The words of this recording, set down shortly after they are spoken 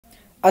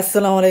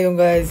अस्सलाम वालेकुम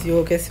गाइस,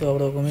 यो कैसे हो आप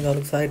लोग? उम्मीद है आप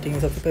लोग सारी टीम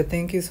सबसे पहले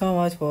thank you so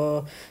much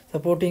for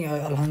supporting.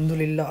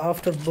 अल्हम्दुलिल्लाह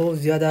आफ्टर बहुत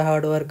ज़्यादा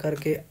हार्ड वर्क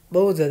करके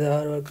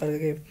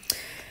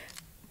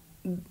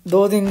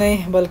 2 दिन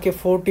नहीं बल्कि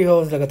 40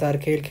 आवर्स लगातार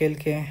खेल खेल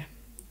के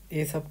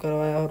ये सब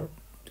करवाया। और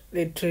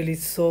literally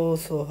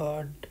so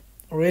hard,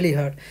 really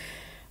hard.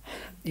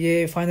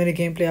 ये फाइनली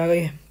गेम प्ले आ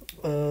गई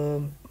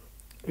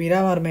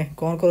वीरामार में।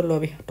 कौन कौन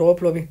lobby,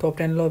 top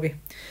 10 lobby,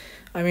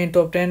 I mean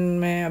top 10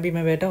 में अभी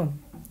मैं बैठा हूँ।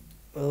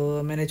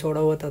 मैंने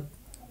छोड़ा हुआ था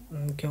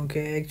क्योंकि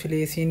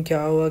एक्चुअली सीन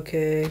क्या हुआ कि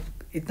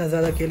इतना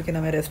ज़्यादा खेल के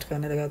ना मैं रेस्ट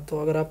करने लगा। तो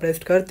अगर आप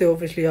रेस्ट करते हो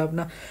ऑब्वियसली आप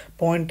ना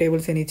पॉइंट टेबल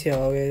से नीचे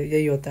आओगे,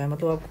 यही होता है,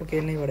 मतलब आपको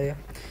खेलना ही पड़ेगा।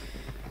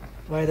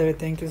 By the way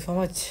thank you so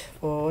much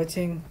for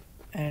watching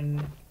end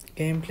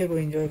game play को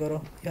एंजॉय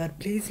करो यार।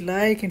 प्लीज़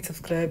लाइक एंड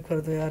सब्सक्राइब कर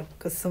दो यार,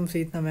 कसम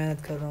से इतना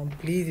मेहनत कर रहा हूँ।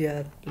 प्लीज़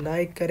यार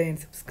लाइक करें एंड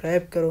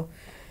सब्सक्राइब करो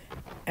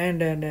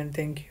and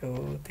thank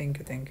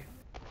you.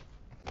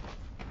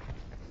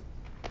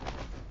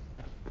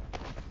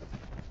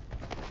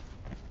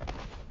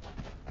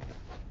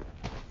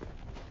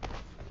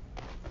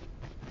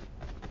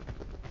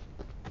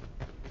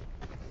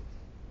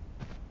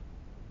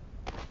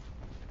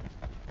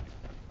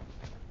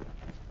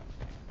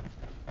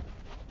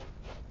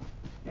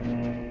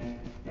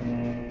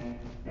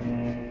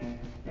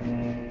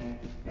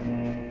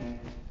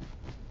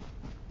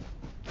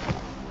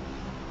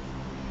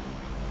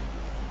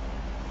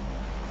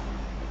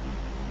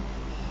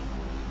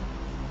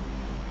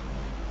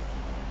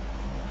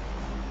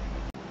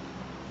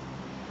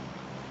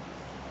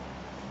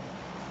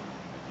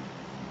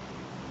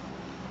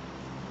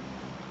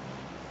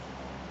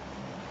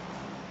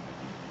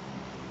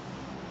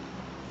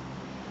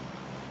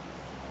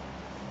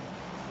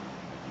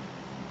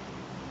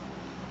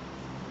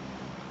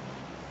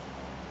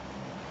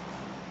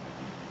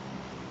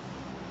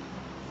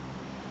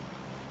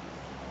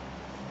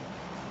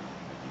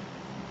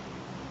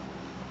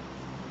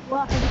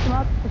 واحد اسمه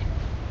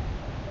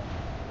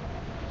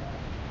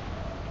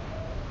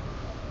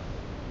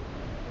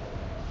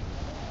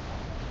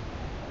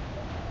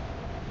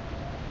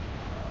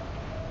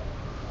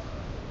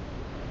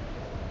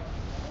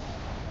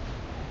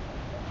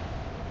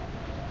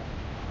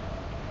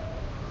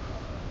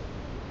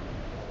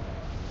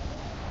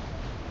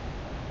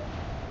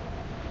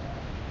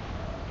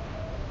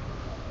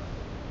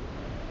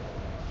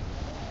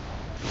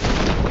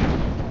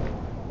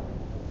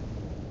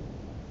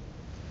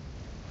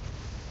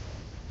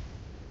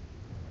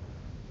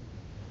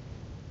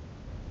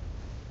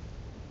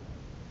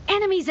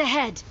Enemies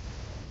ahead!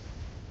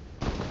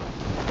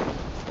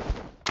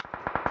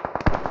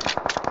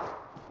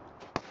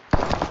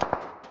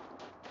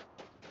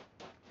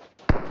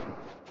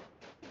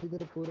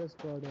 इधर पूरा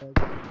स्क्वाड है।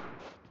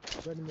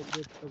 गन में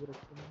क्रेट सब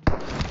रखे हैं।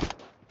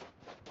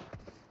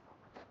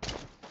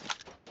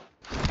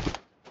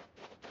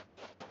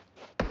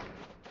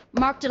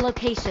 Marked a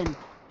location.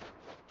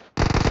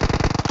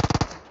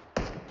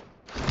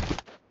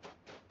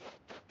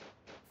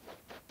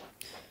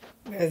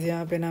 वैसे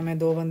यहाँ पे ना मैं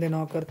 2 बंदे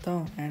नॉक करता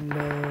हूँ एंड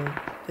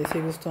जैसे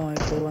ही घुसता हूँ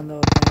एक और बंदा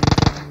होता है।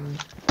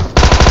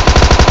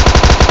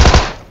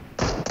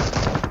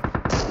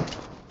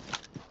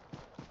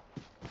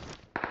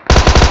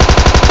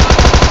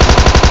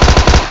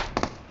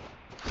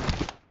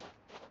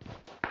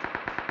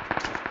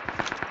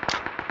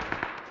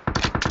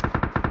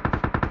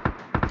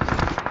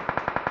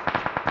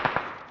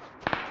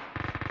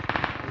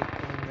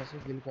 से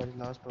किल कर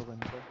लास्ट होगा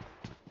इनका।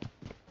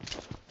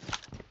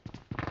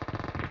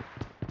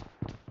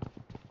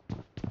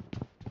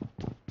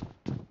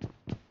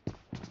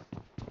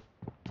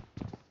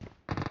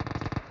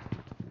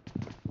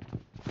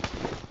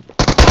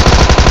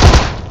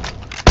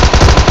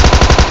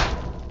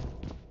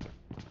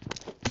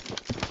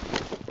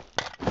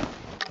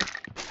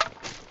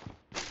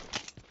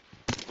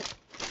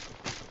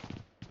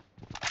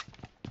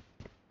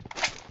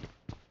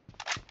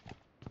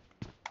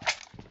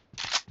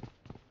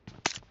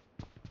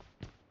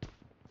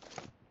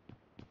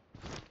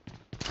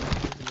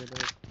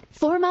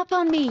 Form up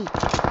on me!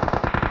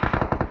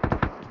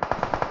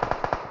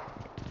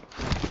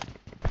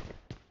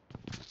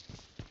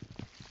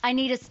 I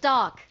need a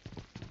stock.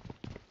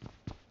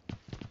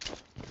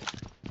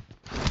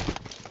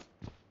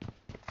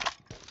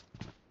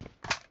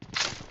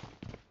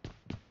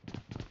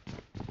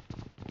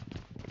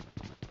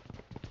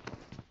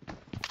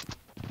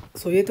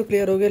 सो ये तो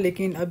क्लियर हो गया,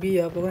 लेकिन अभी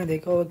आप लोगों ने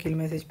देखा होगा किल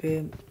मैसेज पे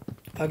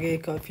आगे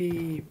काफ़ी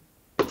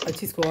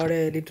अच्छी स्क्वाड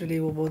है। लिटरली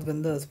वो बहुत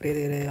गंदा स्प्रे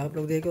दे रहे हैं, आप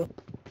लोग देखो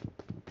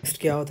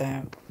क्या होता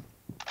है।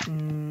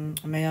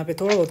 मैं यहाँ पे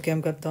थोड़ा बहुत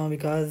कैम करता हूँ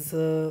बिकॉज़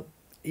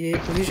ये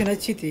पोजीशन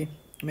अच्छी थी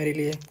मेरे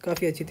लिए,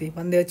 काफ़ी अच्छी थी,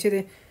 बंदे अच्छे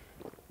थे।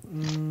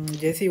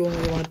 जैसे ही वो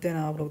मुझे मारते हैं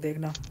ना, आप लोग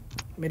देखना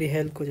मेरी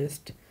हेल्थ को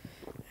जस्ट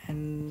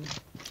एंड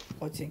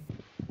वॉचिंग।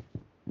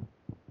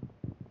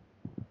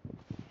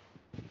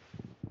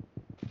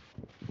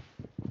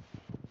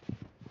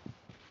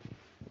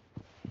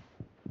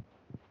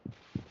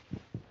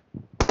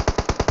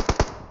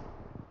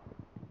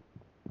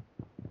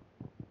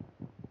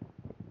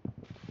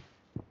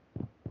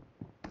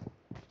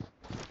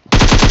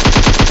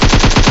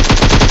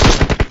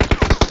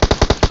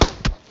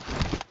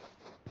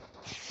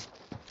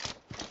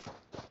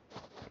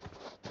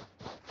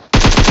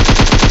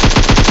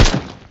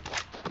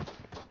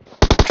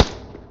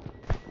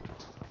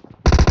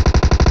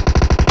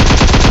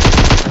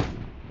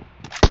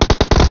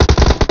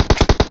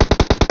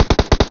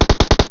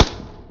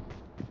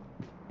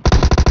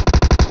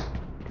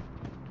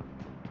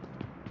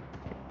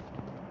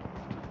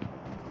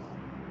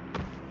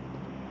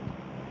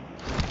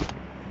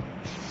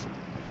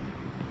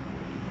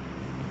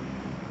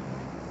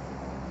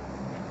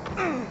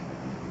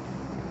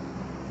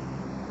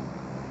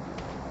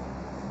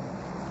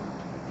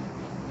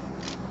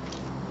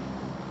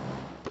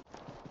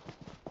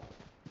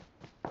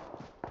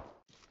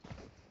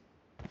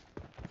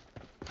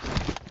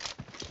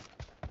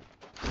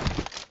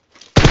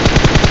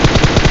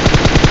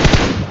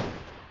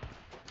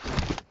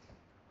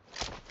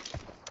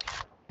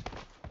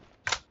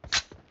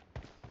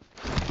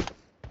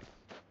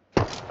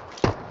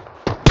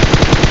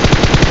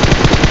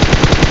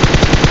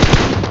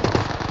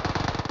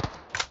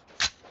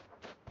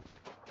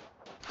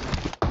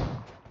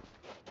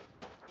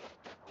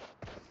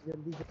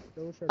 जल्दी से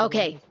दो शॉट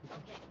Okay. मारना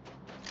इसको।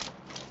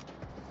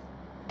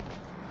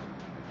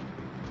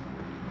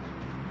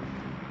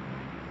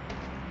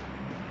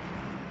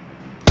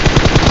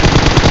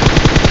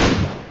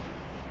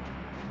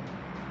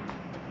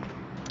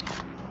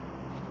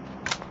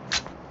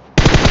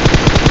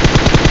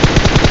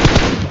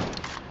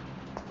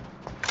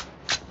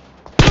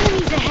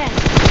 Enemies ahead!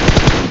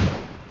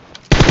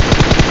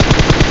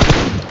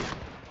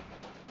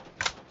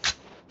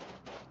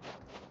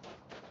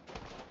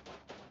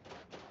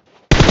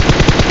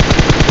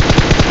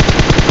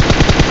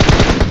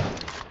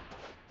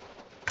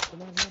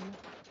 मार मार मार।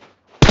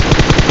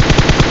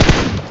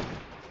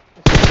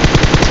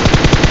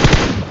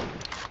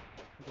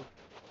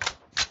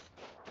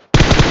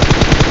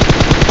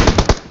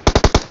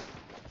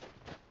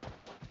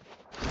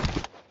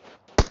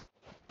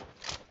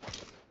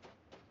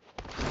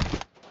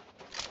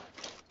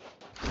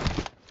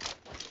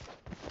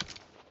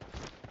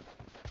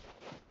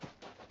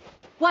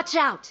 Watch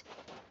out!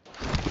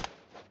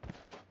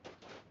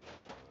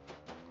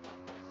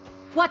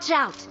 Watch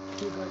out!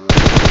 ये गाड़ी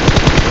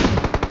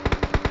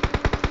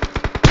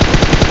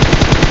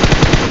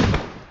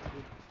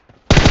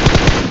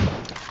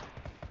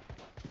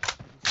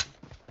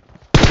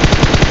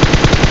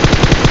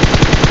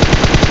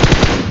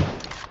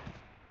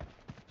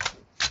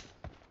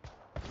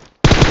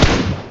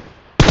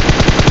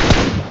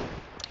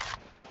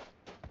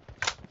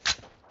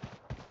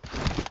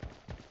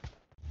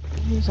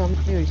ये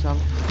सामने हुई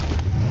सामने।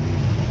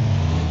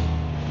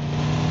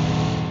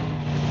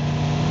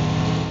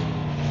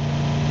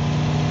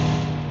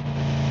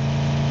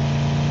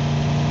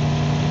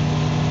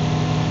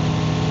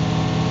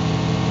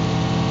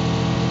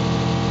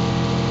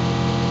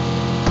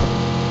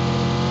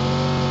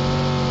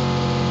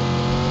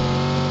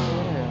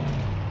 कौन है यार?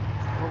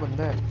 वो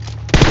बंदा है।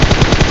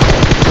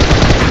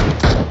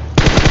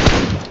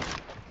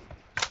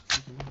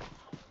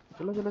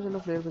 चलो चलो चलो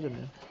फ्लेयर पे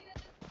चलते हैं।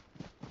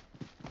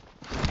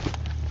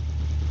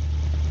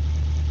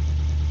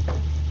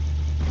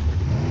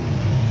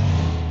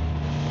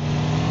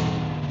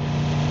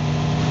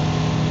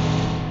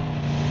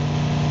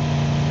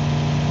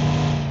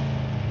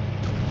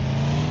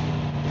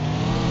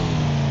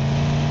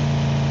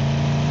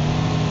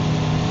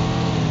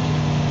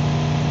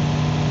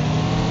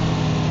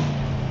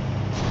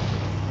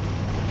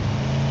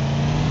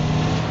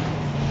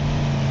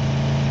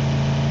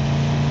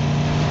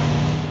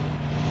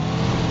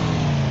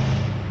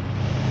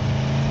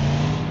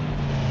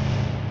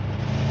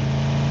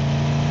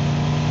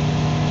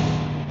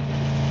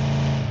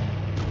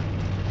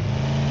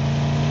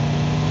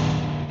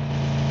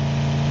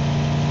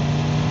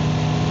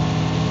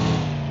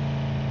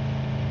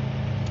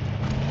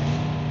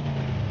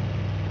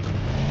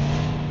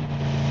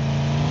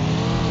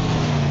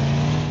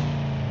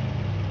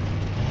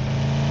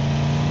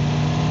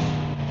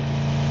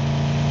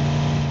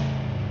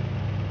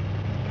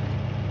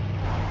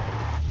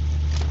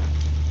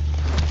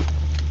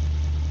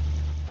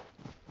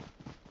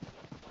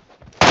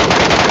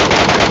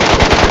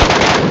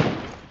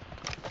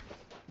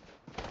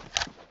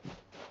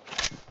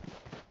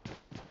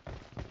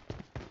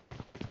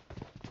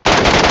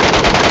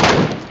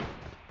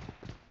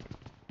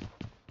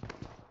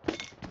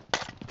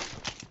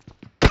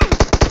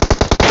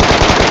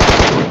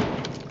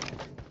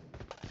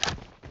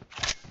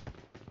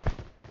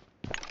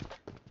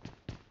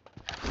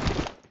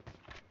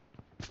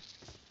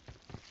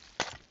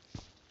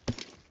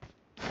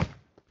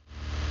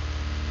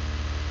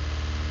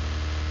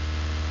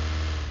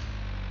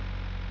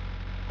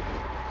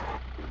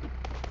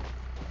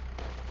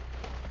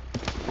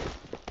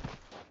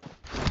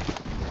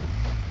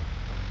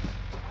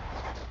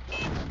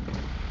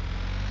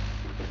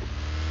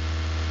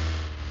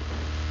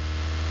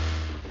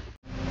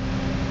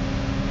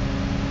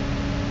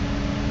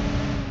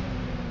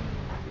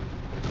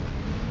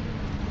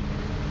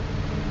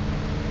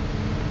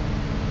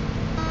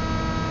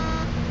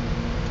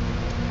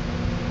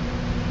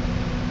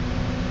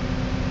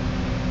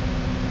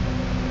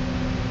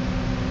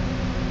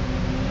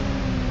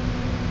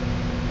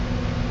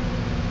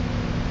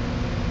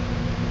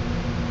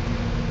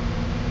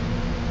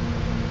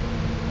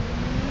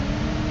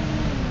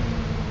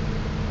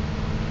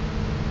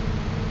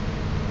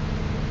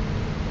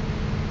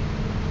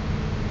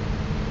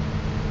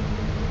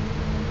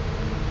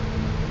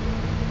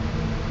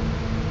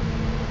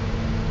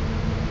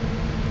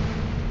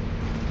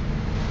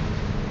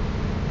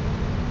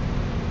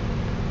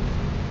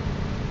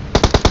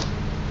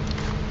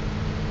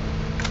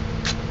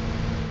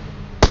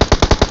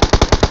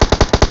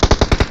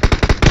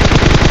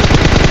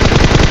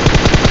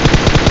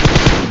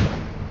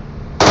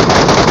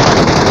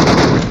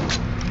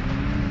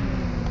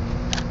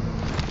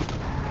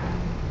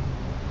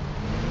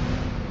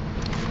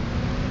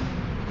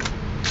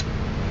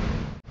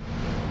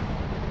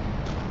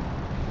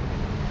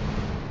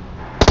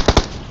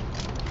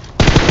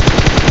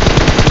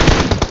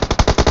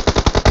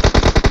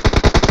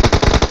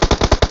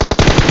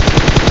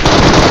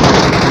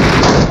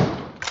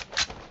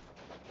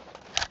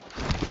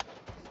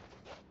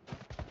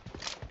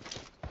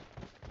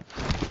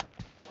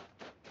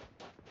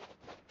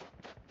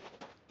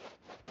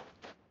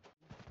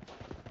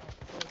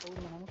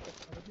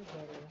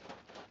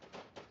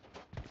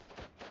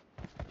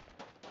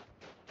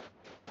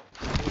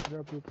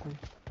 ड्रॉप ऊपर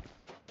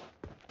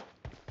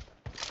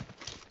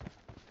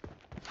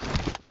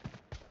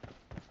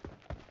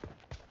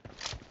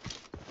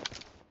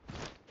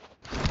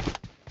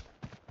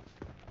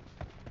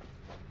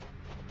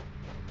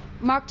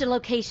Marked a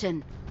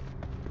location.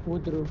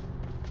 उधर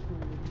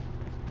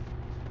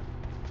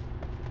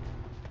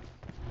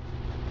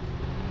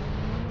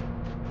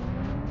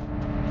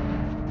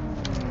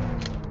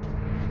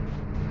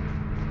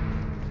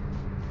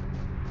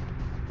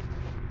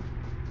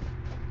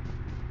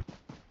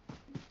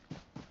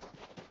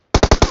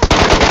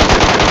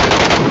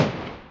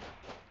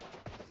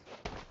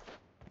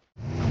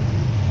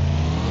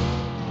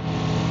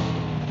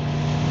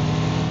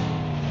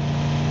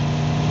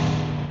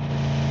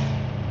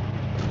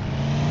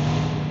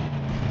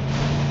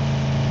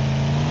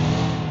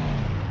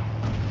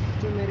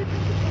जो मेरे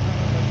पीछे पड़ा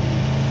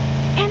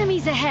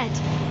Enemies ahead.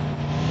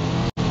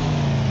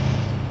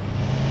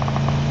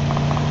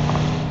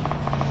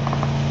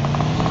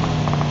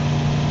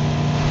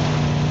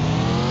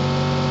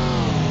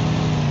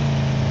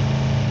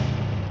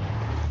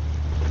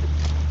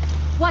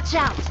 Watch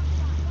out.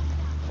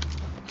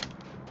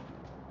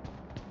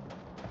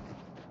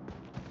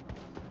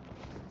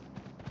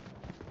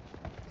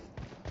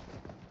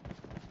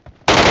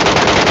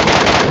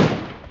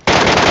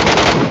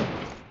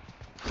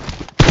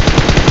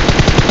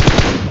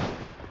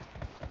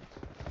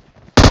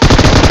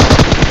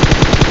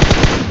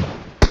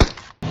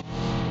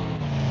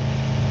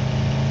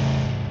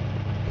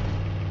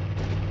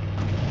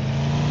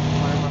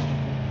 हमारे पास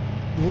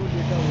नहीं। वो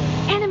लेटा हुआ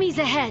है Enemies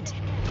ahead.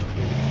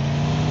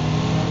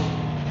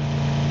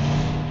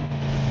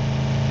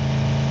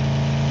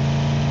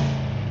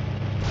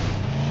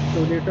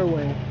 तो लेटा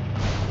हुआ है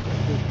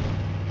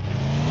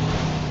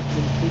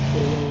बिल्कुल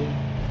सोया हुआ है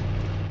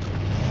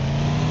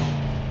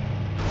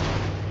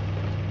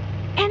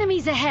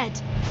Enemies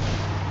ahead.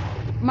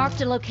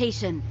 Marked a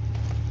location.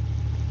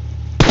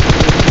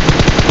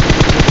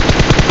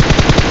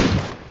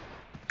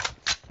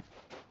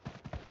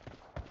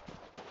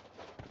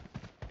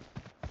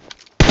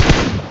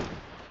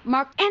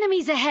 Marked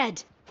enemies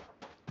ahead.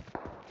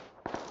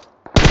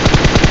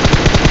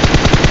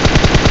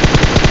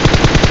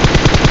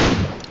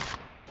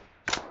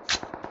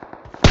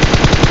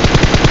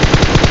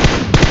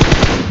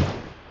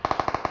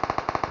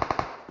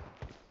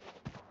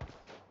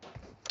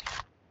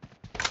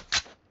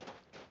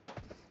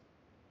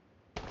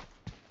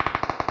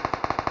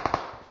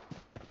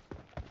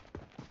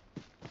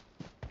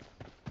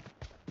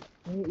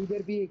 नहीं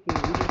इधर भी एक है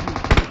इधर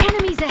भी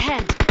Enemies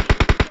ahead.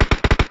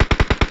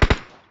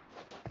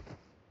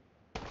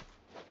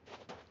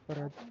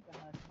 पर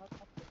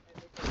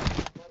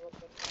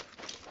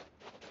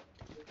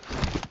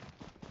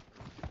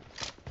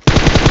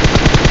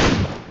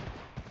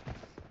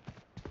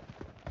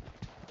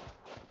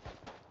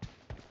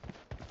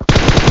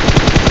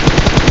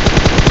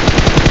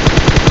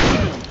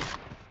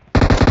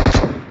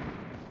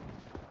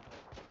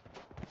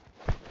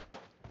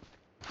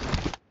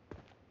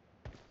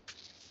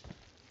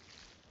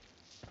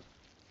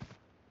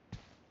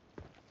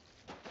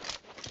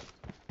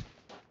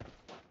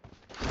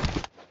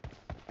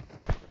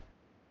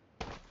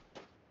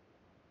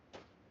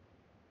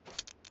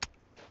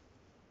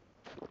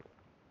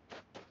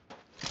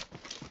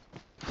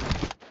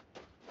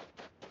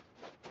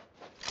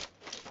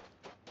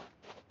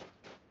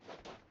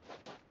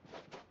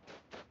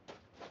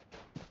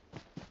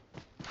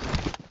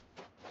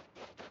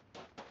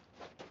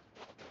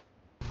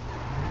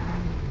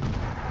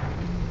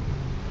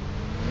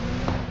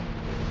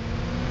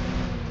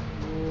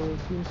वो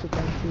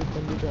 305 से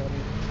ऊपर भी जा रहे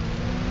हैं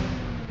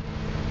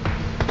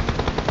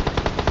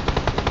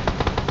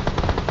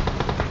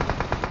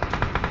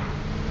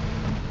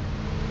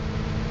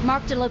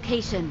Marked a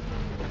location.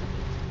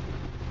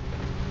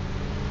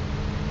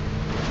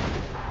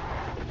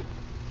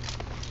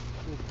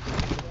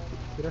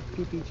 दरख्त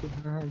के पीछे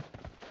हाँ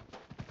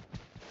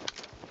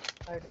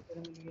साइड पर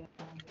मिल गया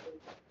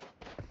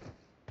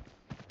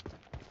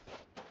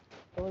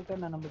कवर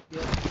करना नंबर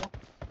दिया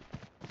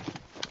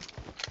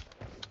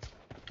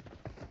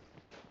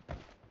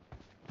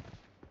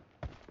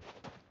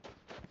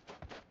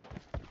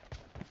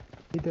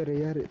इधर है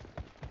यार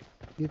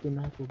ये तो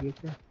नाक हो गया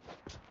क्या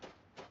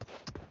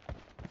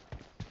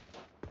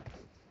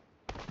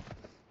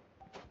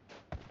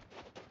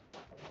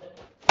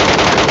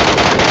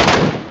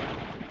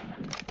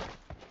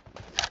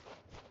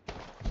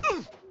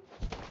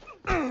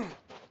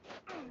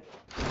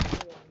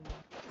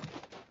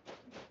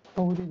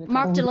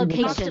Marked a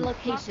location.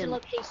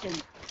 Location.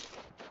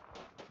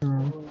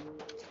 हाँ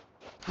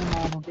मैं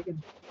मारूं ठीक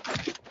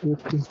है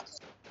ओके